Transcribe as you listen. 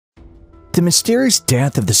The mysterious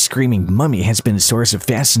death of the screaming mummy has been a source of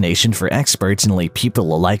fascination for experts and lay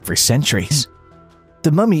people alike for centuries.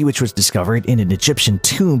 The mummy, which was discovered in an Egyptian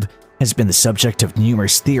tomb, has been the subject of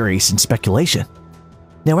numerous theories and speculation.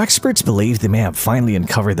 Now, experts believe they may have finally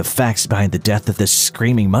uncovered the facts behind the death of this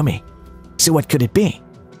screaming mummy. So what could it be?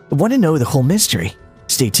 Want to know the whole mystery?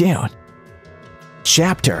 Stay tuned.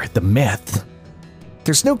 Chapter: The Myth.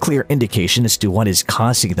 There's no clear indication as to what is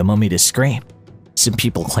causing the mummy to scream. Some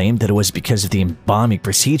people claim that it was because of the embalming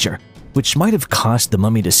procedure, which might have caused the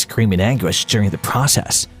mummy to scream in anguish during the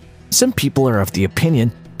process. Some people are of the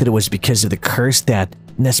opinion that it was because of the curse that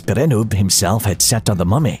Nesperenub himself had set on the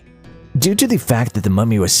mummy. Due to the fact that the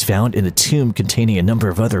mummy was found in a tomb containing a number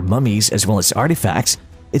of other mummies as well as artifacts,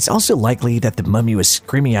 it's also likely that the mummy was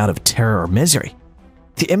screaming out of terror or misery.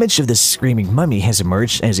 The image of this screaming mummy has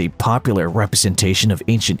emerged as a popular representation of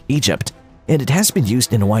ancient Egypt, and it has been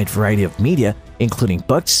used in a wide variety of media, including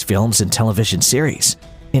books, films, and television series.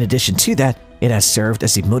 In addition to that, it has served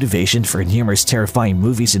as a motivation for numerous terrifying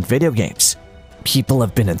movies and video games. People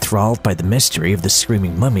have been enthralled by the mystery of the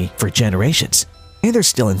screaming mummy for generations, and they're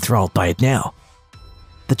still enthralled by it now.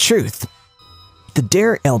 The truth. The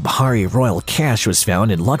Deir el-Bahari royal cache was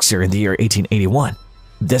found in Luxor in the year 1881.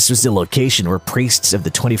 This was the location where priests of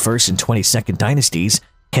the 21st and 22nd dynasties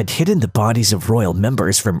had hidden the bodies of royal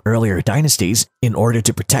members from earlier dynasties in order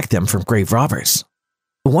to protect them from grave robbers.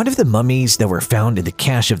 One of the mummies that were found in the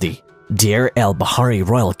cache of the Deir el-Bahari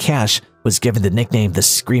royal cache was given the nickname the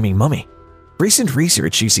Screaming Mummy. Recent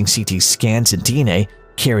research using CT scans and DNA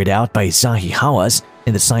carried out by Zahi Hawass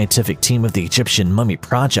and the scientific team of the Egyptian Mummy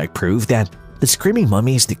Project proved that the Screaming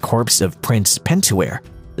Mummy is the corpse of Prince Pentuer,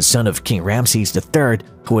 the son of King Ramses III,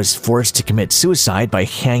 who was forced to commit suicide by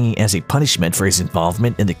hanging as a punishment for his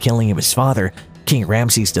involvement in the killing of his father, King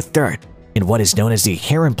Ramses III, in what is known as the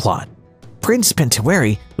Harem Plot. Prince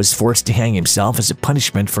Pentuer was forced to hang himself as a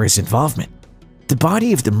punishment for his involvement. The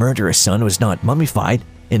body of the murderous son was not mummified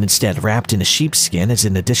and instead wrapped in a sheepskin as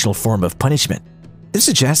an additional form of punishment. This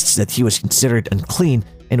suggests that he was considered unclean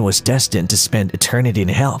and was destined to spend eternity in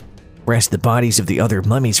hell, whereas the bodies of the other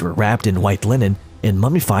mummies were wrapped in white linen and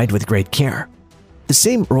mummified with great care. The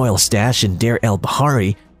same royal stash in Deir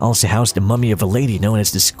el-Bahari also housed a mummy of a lady known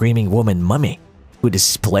as the Screaming Woman Mummy, who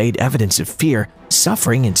displayed evidence of fear,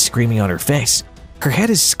 suffering, and screaming on her face. Her head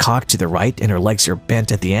is cocked to the right and her legs are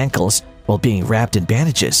bent at the ankles while being wrapped in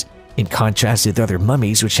bandages, in contrast with other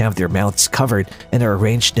mummies which have their mouths covered and are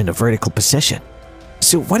arranged in a vertical position.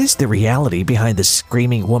 So what is the reality behind the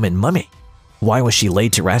Screaming Woman Mummy? Why was she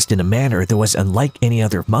laid to rest in a manner that was unlike any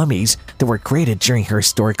other mummies that were created during her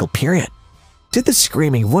historical period? Did the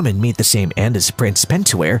Screaming Woman meet the same end as Prince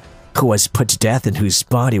Pentuer, who was put to death and whose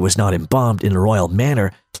body was not embalmed in a royal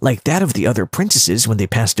manner like that of the other princesses when they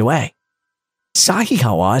passed away? Zahi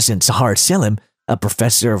Hawass and Sahar Selim, a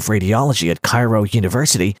professor of radiology at Cairo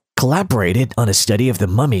University, collaborated on a study of the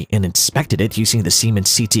mummy and inspected it using the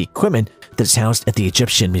Siemens CT equipment that is housed at the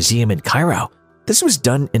Egyptian Museum in Cairo. This was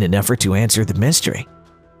done in an effort to answer the mystery.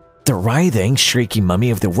 The writhing, shrieking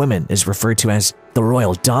mummy of the woman is referred to as the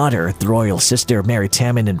royal daughter, the royal sister Mary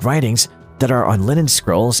Taman in writings that are on linen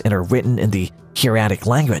scrolls and are written in the hieratic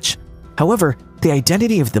language. However, the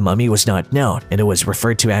identity of the mummy was not known and it was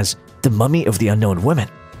referred to as the mummy of the unknown woman.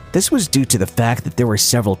 This was due to the fact that there were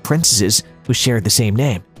several princesses who shared the same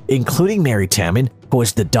name, including Mary Taman, who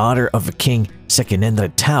was the daughter of King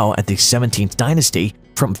Sekenendra Tao at the 17th dynasty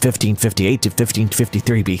from 1558 to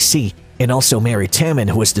 1553 BC, and also Mary Taman,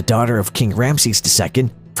 who was the daughter of King Ramses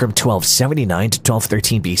II from 1279 to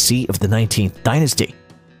 1213 BC of the 19th dynasty.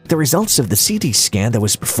 The results of the CT scan that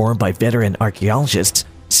was performed by veteran archaeologists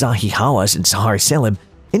Zahi Hawass and Sahar Selim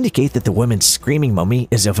indicate that the woman's screaming mummy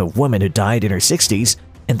is of a woman who died in her 60s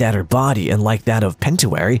and that her body, unlike that of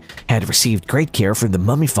Pentuer, had received great care from the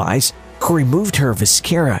mummifiers who removed her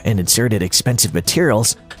viscera and inserted expensive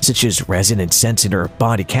materials such as resin and scents in her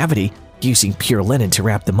body cavity using pure linen to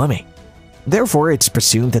wrap the mummy. Therefore, it's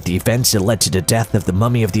presumed that the events that led to the death of the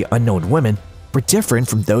mummy of the unknown woman were different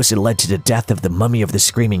from those that led to the death of the mummy of the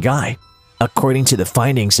screaming guy. According to the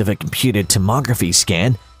findings of a computed tomography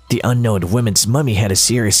scan, the unknown woman's mummy had a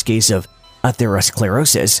serious case of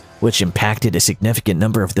atherosclerosis, which impacted a significant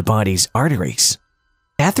number of the body's arteries.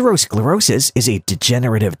 Atherosclerosis is a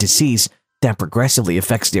degenerative disease that progressively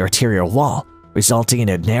affects the arterial wall, resulting in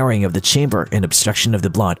a narrowing of the chamber and obstruction of the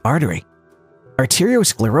blood artery.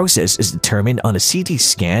 Arteriosclerosis is determined on a CT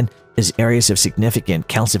scan as areas of significant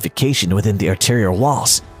calcification within the arterial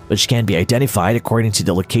walls, which can be identified according to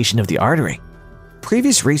the location of the artery.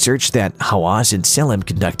 Previous research that Hawass and Selim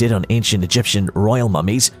conducted on ancient Egyptian royal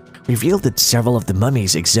mummies revealed that several of the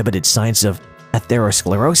mummies exhibited signs of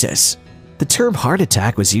atherosclerosis. The term heart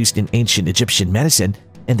attack was used in ancient Egyptian medicine,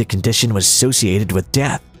 and the condition was associated with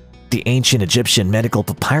death. The ancient Egyptian medical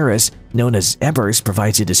papyrus, known as Ebers,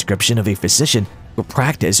 provides a description of a physician who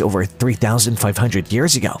practiced over 3,500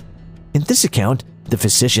 years ago. In this account, the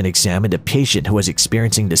physician examined a patient who was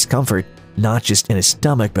experiencing discomfort not just in his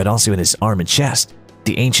stomach but also in his arm and chest.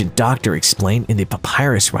 The ancient doctor explained in the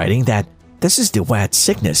papyrus writing that this is the wet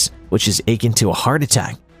sickness, which is akin to a heart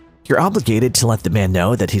attack. You're obligated to let the man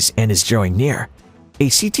know that his end is drawing near. A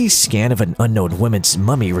CT scan of an unknown woman's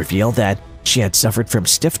mummy revealed that she had suffered from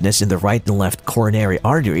stiffness in the right and left coronary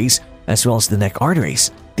arteries, as well as the neck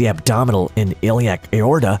arteries, the abdominal and iliac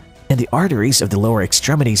aorta, and the arteries of the lower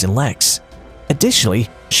extremities and legs. Additionally,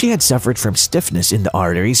 she had suffered from stiffness in the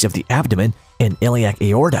arteries of the abdomen and iliac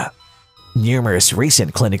aorta. Numerous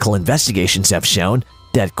recent clinical investigations have shown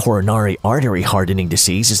that coronary artery hardening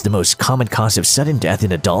disease is the most common cause of sudden death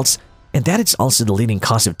in adults, and that it's also the leading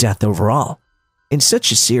cause of death overall. In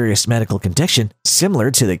such a serious medical condition,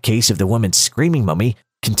 similar to the case of the woman's screaming mummy,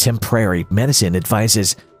 contemporary medicine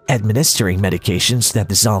advises administering medications that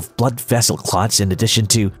dissolve blood vessel clots in addition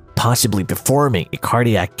to possibly performing a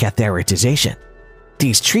cardiac catheterization.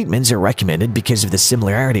 These treatments are recommended because of the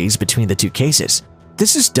similarities between the two cases.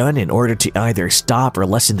 This is done in order to either stop or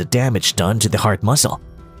lessen the damage done to the heart muscle.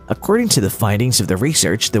 According to the findings of the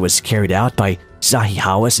research that was carried out by Zahi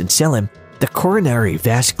Hawass and Selim, the coronary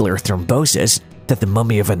vascular thrombosis that the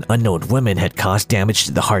mummy of an unknown woman had caused damage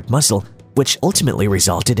to the heart muscle, which ultimately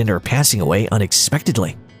resulted in her passing away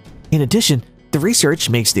unexpectedly. In addition, the research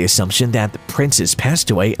makes the assumption that the princess passed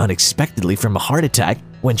away unexpectedly from a heart attack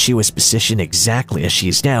when she was positioned exactly as she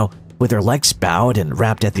is now, with her legs bowed and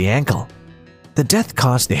wrapped at the ankle. The death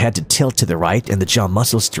caused the head to tilt to the right and the jaw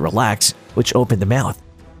muscles to relax, which opened the mouth.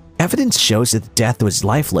 Evidence shows that the death was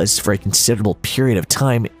lifeless for a considerable period of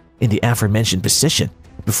time in the aforementioned position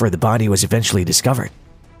before the body was eventually discovered.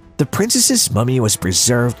 The princess's mummy was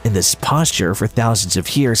preserved in this posture for thousands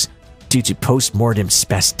of years due to post-mortem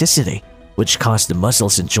spasticity, which caused the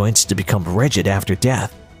muscles and joints to become rigid after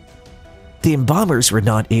death. The embalmers were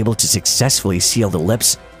not able to successfully seal the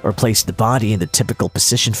lips or place the body in the typical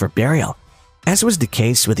position for burial, as was the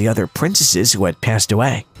case with the other princesses who had passed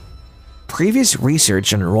away. Previous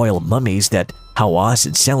research on royal mummies that Hawass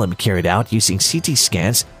and Selim carried out using CT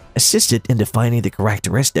scans assisted in defining the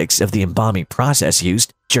characteristics of the embalming process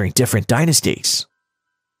used during different dynasties.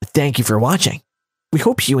 Thank you for watching. We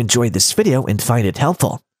hope you enjoyed this video and find it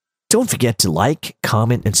helpful. Don't forget to like,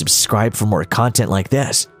 comment, and subscribe for more content like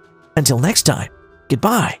this. Until next time,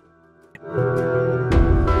 goodbye.